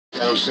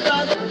They'll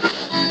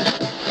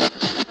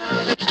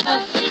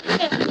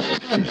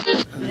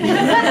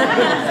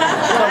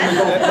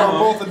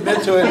both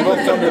admit to it and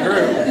both come to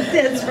group.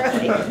 That's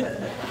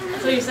right.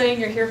 So you're saying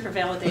you're here for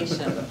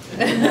validation.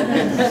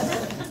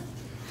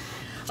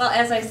 Well,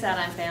 as I said,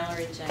 I'm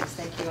Valerie Jenks.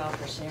 Thank you all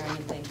for sharing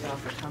and thank you all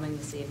for coming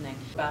this evening.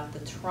 About the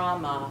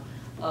trauma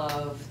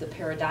of the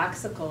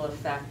paradoxical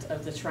effect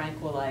of the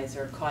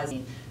tranquilizer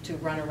causing to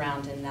run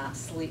around and not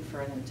sleep for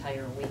an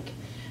entire week.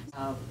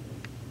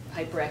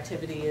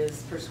 Hyperactivity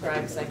is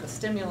prescribed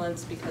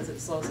psychostimulants because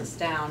it slows us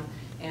down,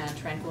 and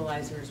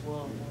tranquilizers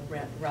will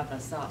rev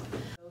us up.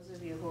 Those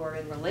of you who are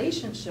in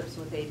relationships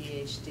with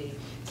ADHD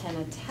can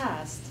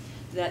attest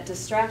that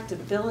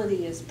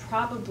distractibility is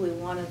probably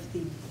one of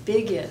the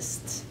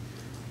biggest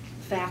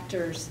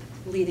factors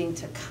leading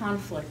to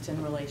conflict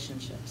in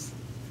relationships.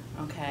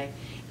 Okay?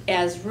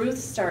 As Ruth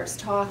starts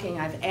talking,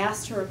 I've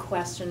asked her a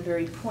question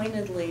very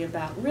pointedly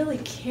about really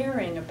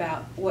caring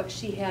about what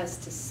she has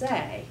to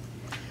say,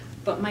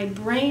 but my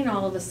brain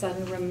all of a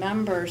sudden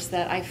remembers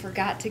that I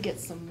forgot to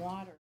get some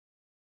water.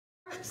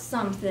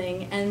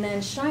 Something, and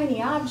then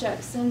shiny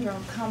object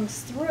syndrome comes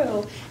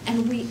through,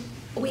 and we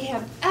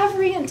have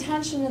every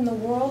intention in the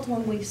world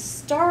when we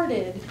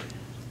started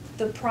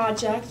the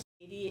project.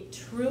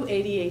 True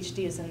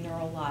ADHD is a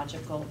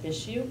neurological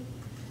issue,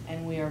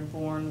 and we are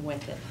born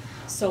with it.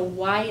 So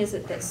why is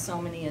it that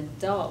so many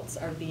adults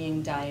are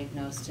being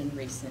diagnosed in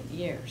recent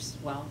years?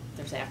 Well,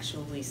 there's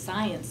actually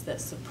science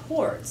that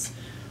supports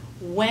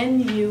when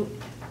you,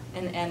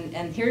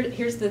 and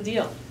here's the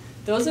deal.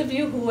 Those of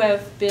you who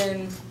have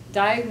been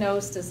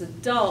diagnosed as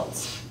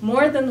adults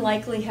more than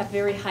likely have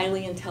very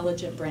highly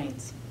intelligent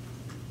brains.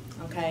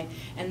 Okay?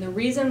 And the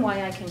reason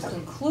why I can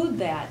conclude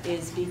that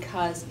is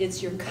because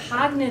it's your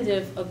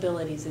cognitive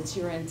abilities, it's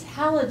your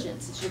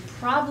intelligence, it's your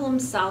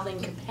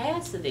problem-solving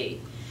capacity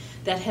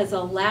that has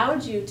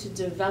allowed you to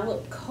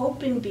develop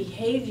coping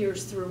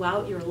behaviors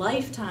throughout your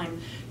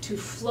lifetime to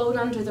float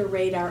under the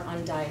radar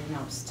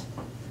undiagnosed.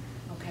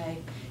 Okay?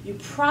 You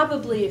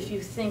probably, if you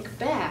think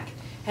back,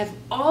 have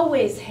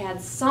always had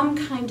some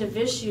kind of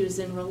issues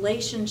in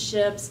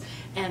relationships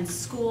and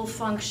school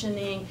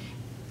functioning,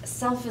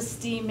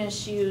 self-esteem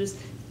issues.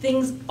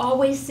 Things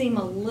always seem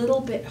a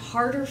little bit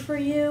harder for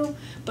you,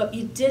 but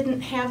you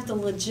didn't have the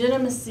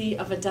legitimacy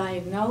of a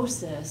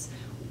diagnosis.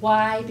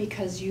 Why?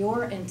 Because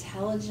your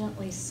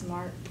intelligently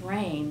smart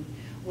brain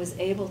was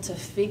able to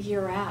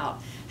figure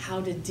out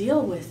how to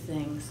deal with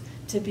things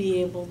to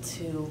be able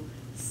to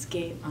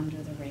skate under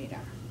the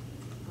radar.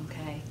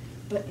 Okay?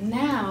 But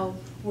now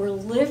we're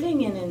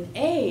living in an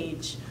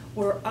age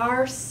where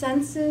our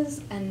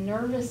senses and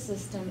nervous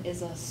system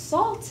is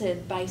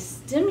assaulted by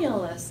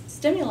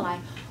stimuli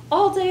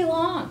all day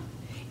long.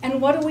 And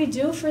what do we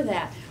do for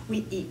that?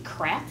 We eat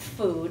crap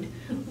food,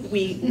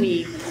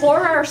 we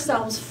pour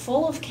ourselves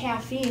full of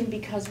caffeine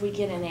because we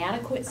get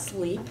inadequate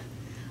sleep,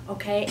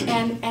 okay?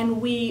 And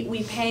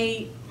we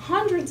pay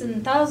hundreds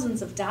and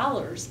thousands of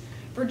dollars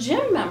for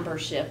gym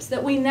memberships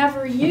that we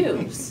never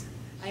use.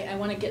 I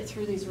want to get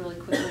through these really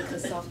quickly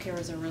because self-care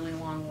is a really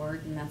long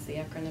word, and that's the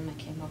acronym I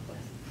came up with.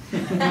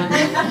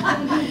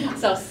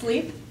 So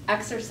sleep,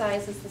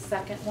 exercise is the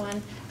second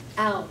one.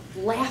 L,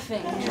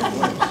 laughing.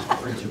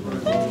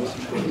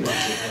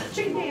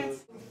 Chicken pants.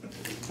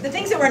 The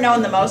things that we're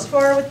known the most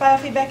for with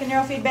biofeedback and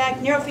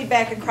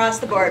neurofeedback across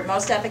the board,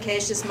 most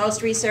efficacious,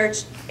 most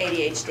research,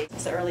 ADHD.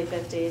 It's the early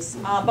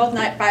 50s. Both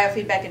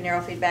biofeedback and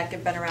neurofeedback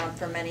have been around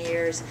for many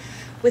years.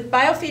 With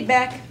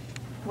biofeedback,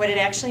 what it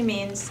actually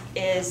means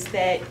is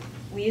that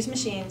we use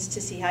machines to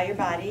see how your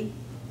body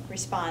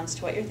responds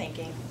to what you're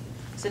thinking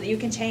so that you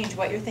can change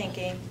what you're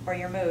thinking or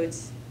your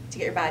moods to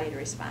get your body to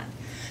respond.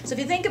 So if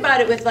you think about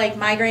it with like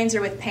migraines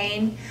or with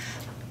pain,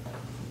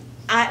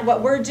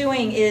 what we're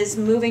doing is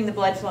moving the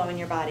blood flow in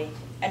your body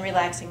and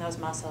relaxing those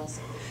muscles.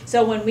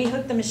 So when we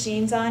hook the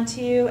machines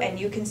onto you and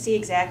you can see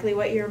exactly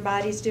what your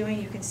body's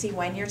doing, you can see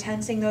when you're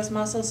tensing those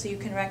muscles so you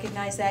can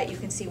recognize that, you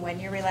can see when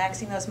you're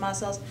relaxing those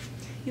muscles,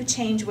 you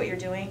change what you're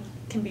doing.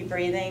 It can be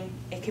breathing,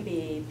 it could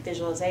be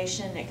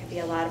visualization, it could be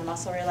a lot of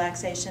muscle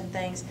relaxation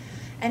things.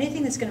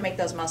 Anything that's going to make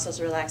those muscles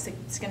relax,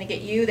 it's going to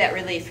get you that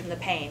relief from the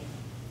pain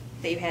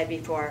that you had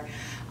before.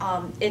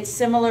 It's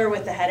similar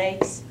with the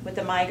headaches, with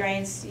the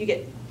migraines. You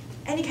get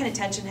any kind of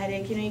tension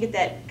headache, you know, you get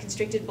that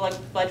constricted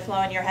blood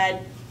flow in your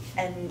head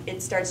and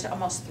it starts to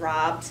almost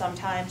throb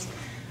sometimes.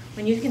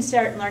 When you can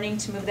start learning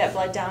to move that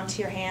blood down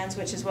to your hands,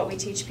 which is what we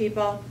teach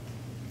people,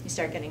 you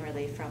start getting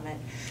relief from it.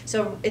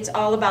 So it's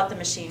all about the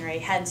machinery,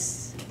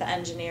 hence the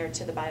engineer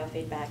to the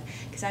biofeedback,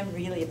 because I'm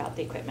really about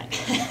the equipment.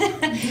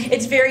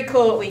 It's very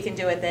cool what we can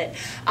do with it.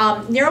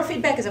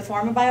 Neurofeedback is a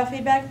form of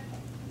biofeedback.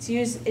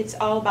 It's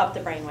all about the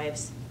brain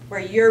waves,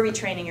 where you're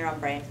retraining your own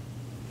brain.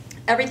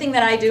 Everything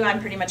that I do, I'm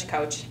pretty much a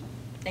coach,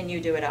 and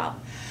you do it all.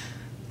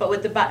 But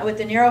with the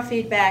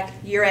neurofeedback,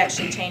 you're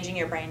actually changing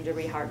your brain to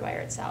re-hardwire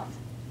itself.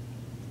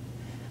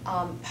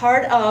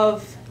 Part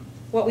of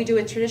what we do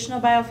with traditional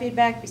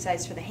biofeedback,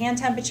 besides for the hand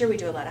temperature, we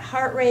do a lot of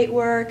heart rate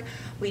work,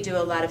 we do a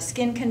lot of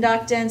skin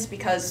conductance,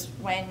 because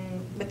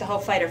when with the whole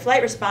fight or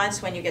flight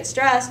response, when you get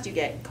stressed, you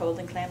get cold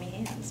and clammy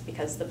hands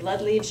because the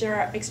blood leaves your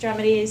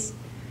extremities,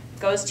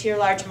 goes to your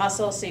large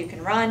muscles so you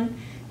can run,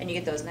 and you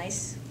get those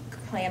nice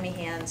clammy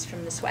hands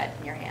from the sweat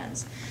in your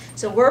hands.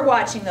 So we're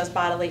watching those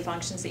bodily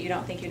functions that you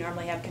don't think you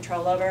normally have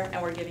control over, and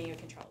we're giving you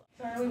control.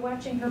 So are we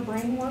watching her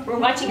brain work? We're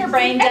watching her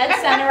brain dead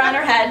center on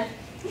her head.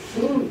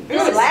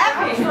 This is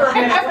laughing for a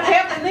minute. What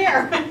happened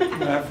there?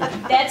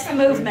 That's the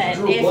movement.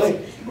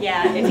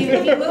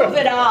 If you move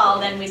at all,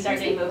 then we start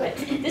getting movement.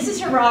 This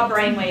is her raw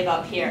brainwave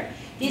up here.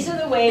 These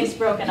are the waves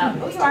broken up.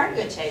 Oh, you are in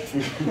good shape.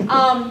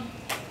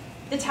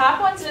 The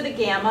top ones are the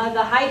gamma,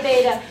 the high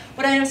beta.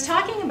 When I was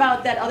talking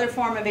about that other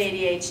form of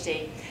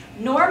ADHD,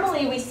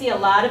 normally we see a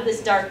lot of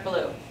this dark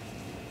blue,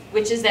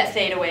 which is that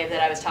theta wave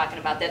that I was talking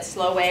about, that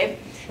slow wave.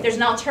 There's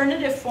an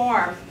alternative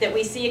form that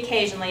we see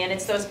occasionally, and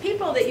it's those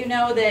people that you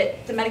know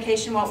that the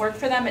medication won't work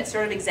for them. It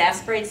sort of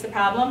exasperates the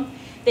problem.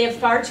 They have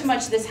far too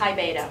much of this high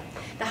beta.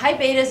 The high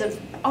beta is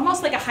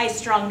almost like a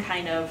high-strung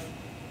kind of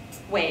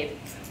wave.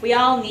 We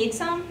all need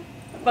some,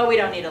 but we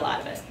don't need a lot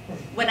of it.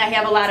 When I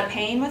have a lot of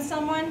pain with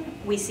someone,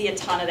 we see a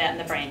ton of that in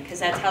the brain, because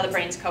that's how the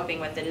brain's coping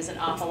with it, is an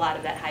awful lot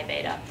of that high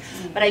beta.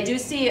 But I do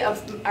see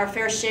our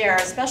fair share,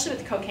 especially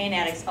with the cocaine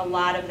addicts, a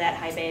lot of that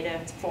high beta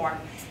form.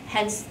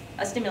 Hence,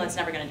 a stimulant's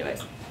never going to do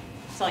it.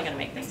 It's only going to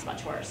make things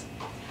much worse.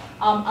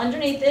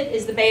 Underneath it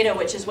is the beta,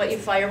 which is what you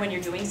fire when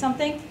you're doing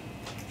something.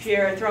 If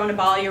you're throwing a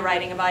ball, you're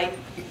riding a bike.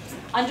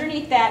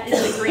 Underneath that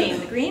is the green.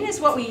 The green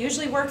is what we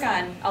usually work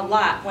on a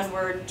lot when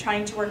we're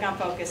trying to work on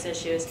focus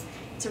issues.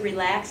 It's a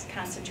relaxed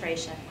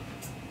concentration.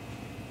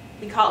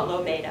 We call it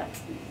low beta.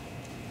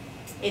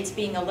 It's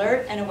being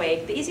alert and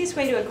awake. The easiest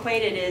way to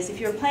equate it is if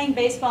you were playing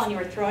baseball and you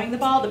were throwing the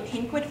ball, the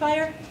pink would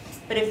fire.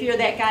 But if you're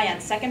that guy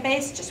on second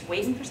base just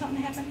waiting for something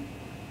to happen,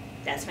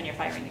 that's when you're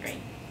firing the green.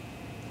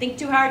 Think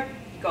too hard,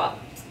 go up.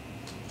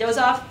 Doze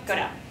off, go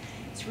down.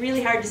 It's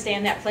really hard to stay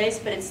in that place,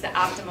 but it's the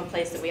optimal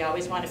place that we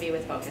always want to be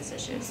with focus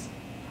issues.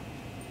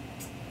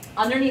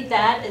 Underneath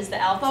that is the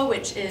alpha,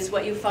 which is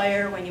what you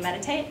fire when you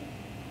meditate.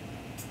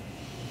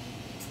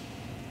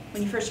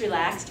 When you first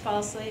relax to fall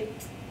asleep,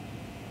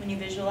 when you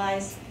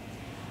visualize.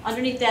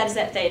 Underneath that is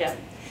that theta.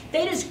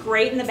 Theta is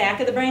great in the back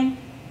of the brain.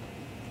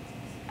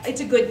 It's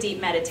a good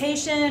deep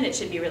meditation. It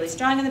should be really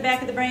strong in the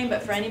back of the brain,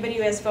 but for anybody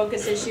who has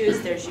focus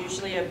issues, there's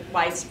usually a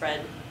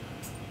widespread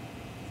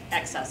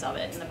excess of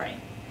it in the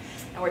brain.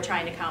 And we're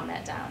trying to calm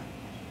that down.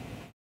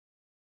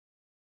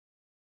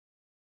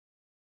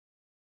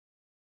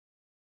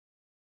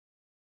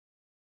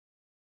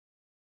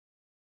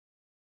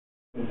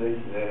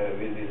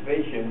 With this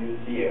patient, you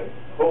see a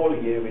hole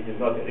here, which is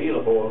not a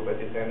real hole, but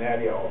it's an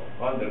area of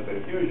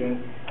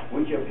under-perfusion,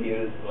 which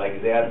appears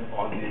like that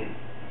on this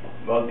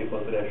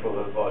multiple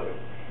threshold volume.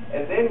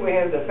 And then we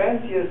have the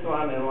fanciest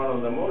one and one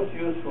of the most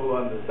useful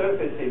on the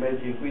surface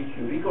image, in which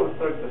you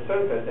reconstruct the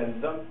surface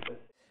and dump the...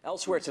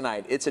 Elsewhere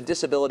tonight, it's a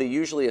disability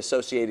usually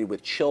associated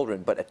with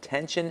children, but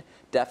attention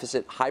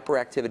deficit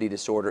hyperactivity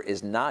disorder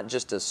is not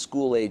just a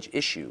school-age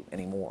issue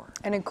anymore.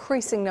 An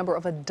increasing number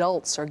of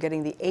adults are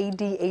getting the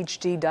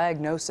ADHD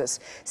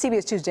diagnosis.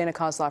 CBS 2's Dana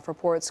Kozloff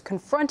reports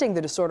confronting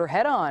the disorder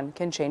head-on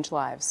can change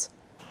lives.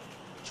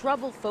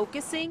 Trouble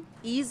focusing,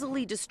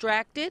 easily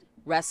distracted,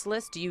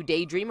 restless, do you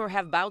daydream or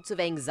have bouts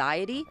of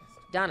anxiety?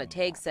 Donna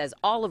Tague says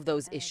all of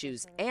those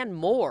issues and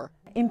more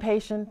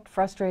Impatient,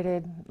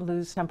 frustrated,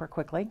 lose temper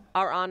quickly.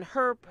 are on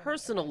her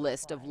personal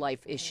list of life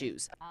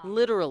issues,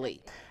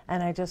 literally.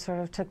 And I just sort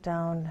of took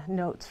down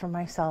notes for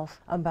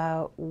myself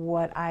about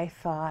what I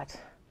thought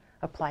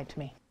applied to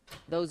me.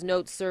 Those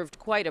notes served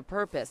quite a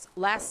purpose.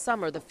 Last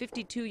summer, the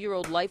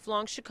 52-year-old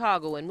lifelong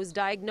Chicagoan was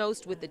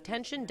diagnosed with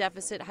attention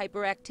deficit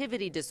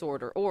hyperactivity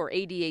disorder, or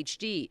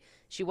ADHD.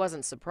 She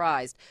wasn't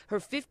surprised. Her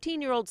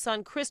 15-year-old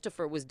son,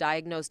 Christopher, was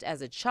diagnosed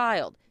as a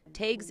child.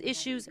 Tague's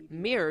issues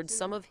mirrored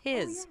some of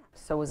his.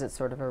 So was it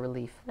sort of a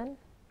relief then,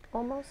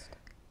 almost?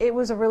 It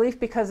was a relief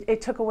because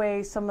it took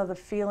away some of the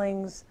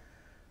feelings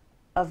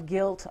of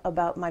guilt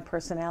about my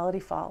personality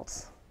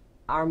faults.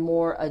 Are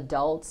more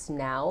adults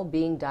now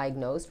being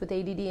diagnosed with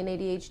ADD and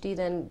ADHD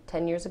than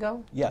 10 years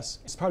ago? Yes,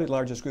 it's probably the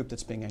largest group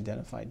that's being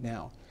identified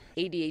now.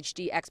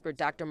 ADHD expert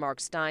Dr. Mark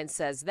Stein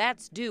says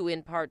that's due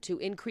in part to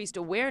increased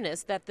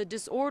awareness that the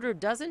disorder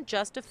doesn't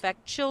just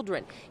affect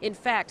children. In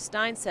fact,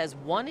 Stein says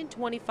 1 in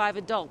 25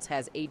 adults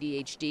has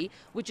ADHD,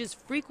 which is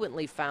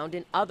frequently found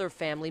in other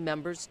family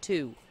members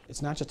too.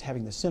 It's not just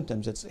having the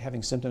symptoms, it's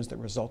having symptoms that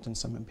result in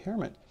some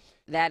impairment.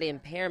 That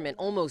impairment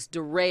almost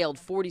derailed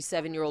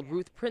 47-year-old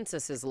Ruth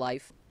Princess's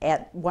life.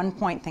 At one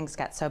point, things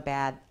got so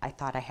bad, I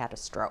thought I had a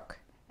stroke,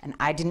 and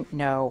I didn't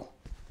know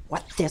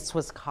what this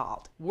was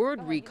called.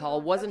 Word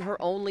recall wasn't her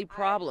only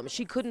problem.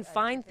 She couldn't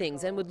find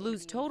things and would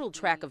lose total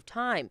track of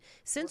time.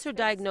 Since her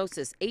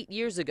diagnosis 8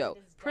 years ago,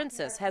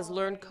 Princess has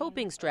learned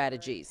coping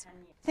strategies.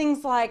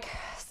 Things like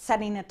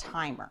setting a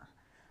timer.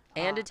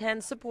 And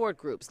attend support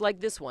groups like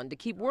this one to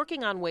keep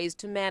working on ways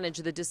to manage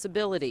the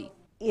disability.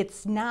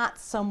 It's not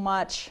so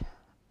much,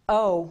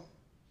 oh,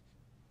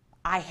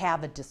 I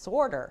have a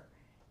disorder.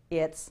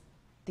 It's,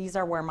 these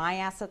are where my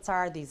assets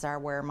are, these are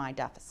where my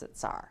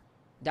deficits are.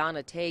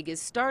 Donna Tague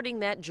is starting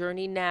that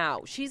journey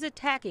now. She's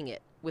attacking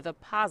it with a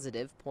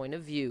positive point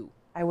of view.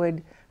 I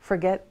would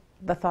forget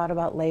the thought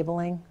about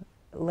labeling.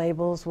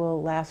 Labels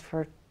will last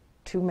for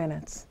 2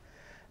 minutes,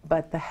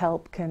 but the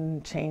help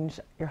can change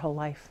your whole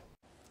life.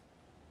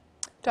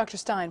 Dr.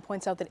 Stein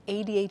points out that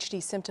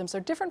ADHD symptoms are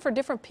different for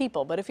different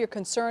people, but if you're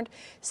concerned,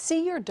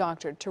 see your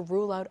doctor to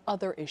rule out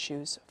other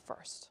issues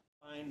first.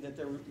 Find that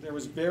there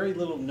was very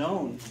little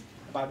known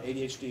about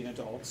ADHD in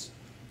adults,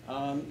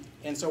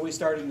 and so we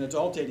started an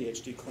adult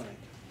ADHD clinic.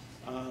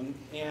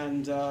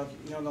 In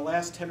the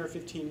last 10 or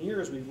 15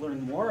 years, we've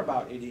learned more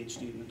about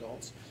ADHD in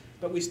adults,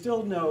 but we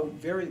still know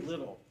very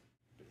little.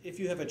 If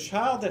you have a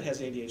child that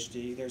has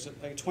ADHD, there's a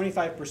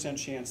 25%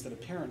 chance that a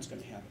parent's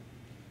going to have it.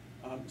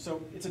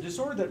 So it's a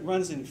disorder that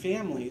runs in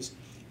families,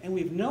 and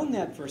we've known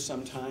that for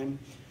some time,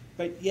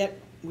 but yet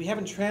we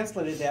haven't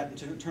translated that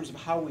into terms of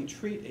how we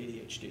treat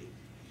ADHD.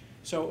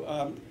 So,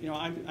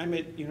 I'm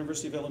at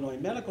University of Illinois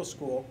Medical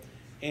School,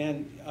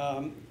 and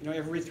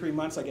every 3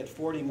 months I get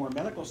 40 more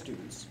medical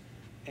students,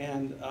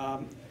 and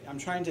I'm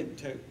trying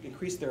to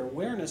increase their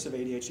awareness of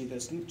ADHD.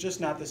 That's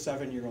just not the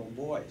 7-year-old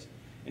boys.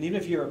 And even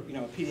if you're a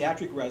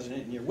pediatric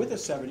resident and you're with a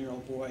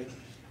 7-year-old boy,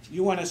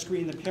 you want to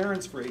screen the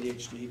parents for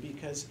ADHD,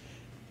 because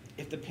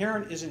if the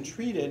parent isn't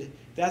treated,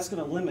 that's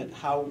going to limit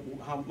how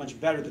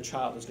much better the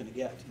child is going to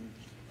get.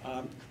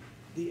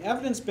 The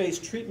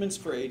evidence-based treatments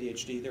for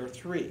ADHD, there are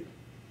 3.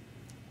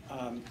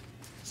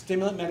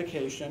 Stimulant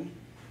medication,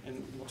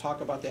 and we'll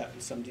talk about that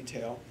in some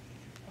detail.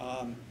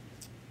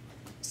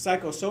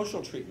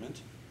 Psychosocial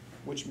treatment,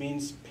 which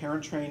means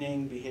parent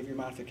training, behavior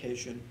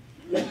modification.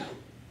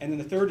 And then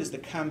the third is the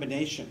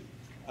combination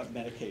of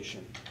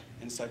medication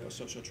and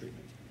psychosocial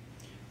treatment.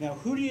 Now,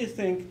 who do you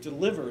think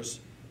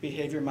delivers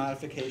behavior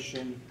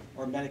modification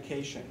or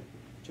medication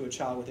to a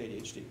child with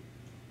ADHD?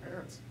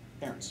 Parents.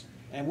 Parents.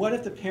 And what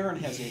if the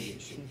parent has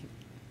ADHD?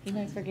 He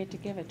might forget to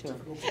give it to him.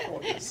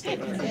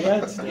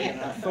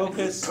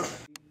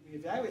 Focus. We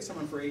evaluate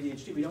someone for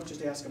ADHD. We don't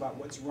just ask about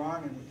what's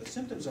wrong and what the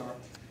symptoms are.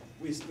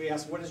 We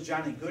ask, what is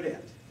Johnny good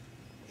at?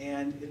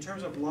 And in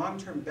terms of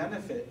long-term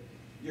benefit,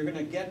 you're going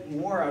to get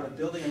more out of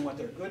building on what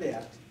they're good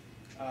at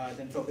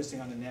than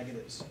focusing on the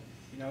negatives.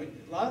 A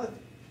lot of the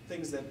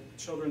things that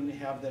children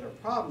have that are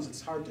problems,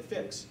 it's hard to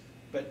fix.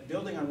 But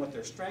building on what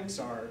their strengths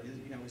are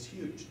is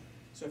huge.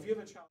 So if you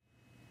have a child,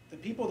 the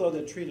people though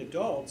that treat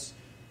adults,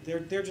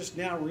 they're just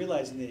now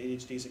realizing that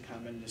ADHD is a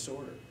common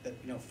disorder.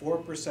 That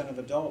 4% of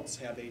adults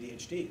have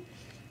ADHD.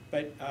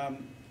 But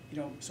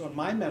so in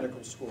my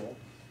medical school,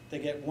 they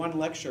get 1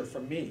 lecture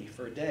from me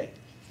for a day,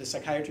 the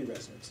psychiatry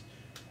residents.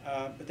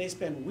 But they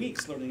spend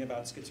weeks learning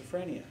about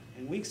schizophrenia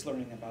and weeks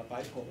learning about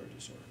bipolar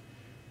disorder.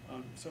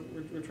 So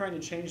we're trying to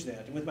change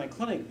that. And with my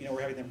clinic,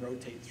 we're having them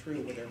rotate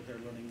through where they're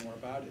learning more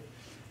about it.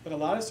 But a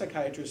lot of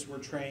psychiatrists were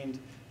trained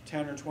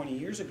 10 or 20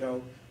 years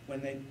ago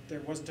when there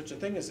wasn't such a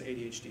thing as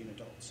ADHD in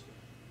adults.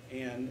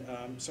 And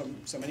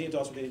so many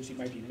adults with ADHD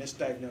might be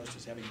misdiagnosed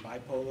as having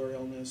bipolar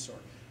illness or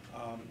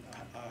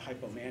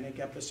hypomanic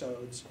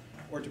episodes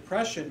or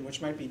depression,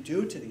 which might be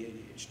due to the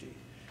ADHD.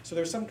 So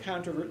there's some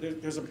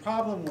there's a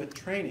problem with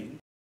training.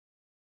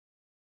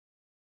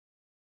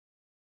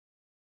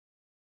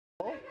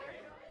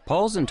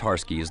 Paul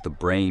Zintarski is the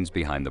brains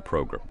behind the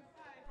program.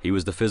 He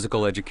was the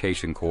physical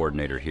education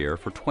coordinator here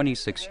for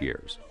 26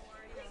 years.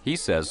 He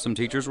says some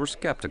teachers were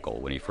skeptical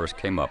when he first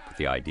came up with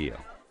the idea.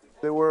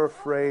 They were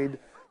afraid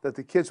that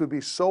the kids would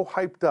be so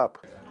hyped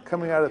up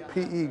coming out of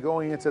PE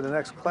going into the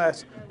next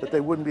class that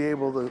they wouldn't be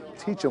able to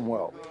teach them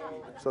well.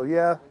 So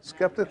yeah,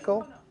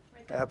 skeptical?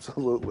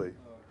 Absolutely.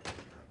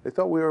 They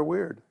thought we were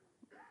weird.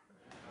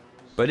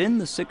 But in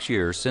the 6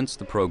 years since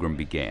the program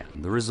began,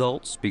 the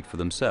results speak for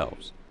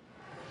themselves.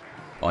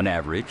 On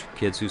average,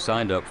 kids who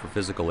signed up for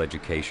physical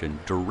education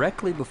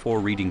directly before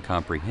reading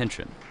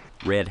comprehension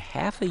read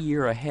half a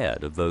year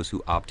ahead of those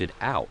who opted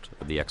out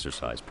of the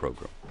exercise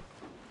program.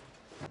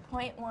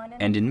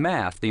 And in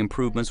math, the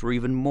improvements were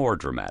even more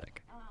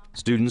dramatic.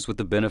 Students with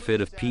the benefit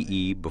of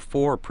PE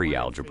before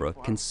pre-algebra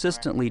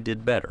consistently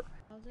did better,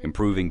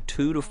 improving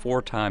 2 to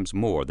 4 times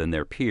more than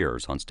their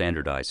peers on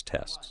standardized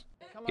tests.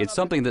 It's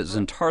something that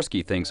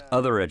Zintarski thinks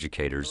other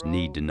educators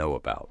need to know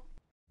about.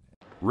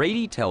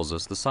 Rady tells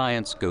us the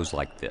science goes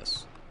like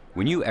this.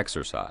 When you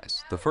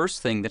exercise, the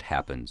first thing that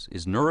happens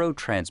is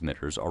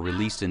neurotransmitters are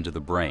released into the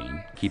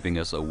brain, keeping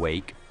us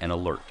awake and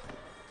alert.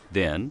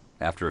 Then,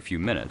 after a few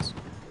minutes,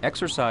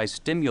 exercise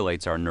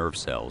stimulates our nerve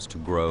cells to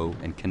grow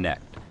and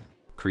connect,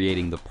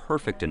 creating the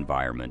perfect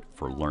environment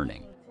for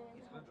learning.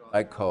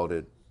 I called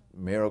it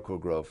miracle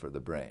grow for the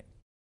brain,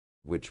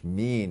 which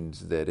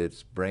means that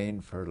it's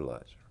brain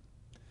fertilizer.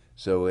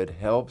 So it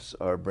helps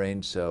our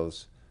brain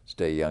cells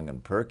stay young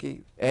and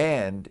perky,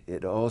 and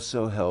it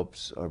also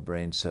helps our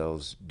brain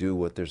cells do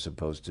what they're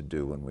supposed to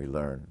do when we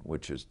learn,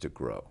 which is to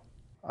grow.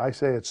 I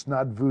say it's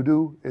not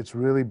voodoo, it's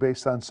really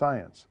based on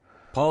science.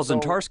 Paul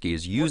Zintarski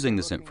is using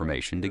this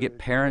information to get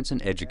parents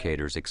and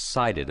educators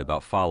excited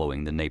about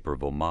following the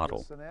Naperville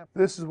model.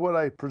 This is what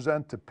I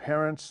present to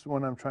parents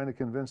when I'm trying to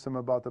convince them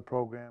about the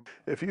program.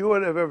 If you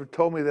would have ever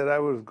told me that I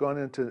would have gone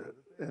into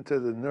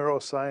the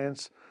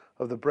neuroscience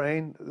of the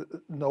brain,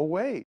 no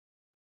way.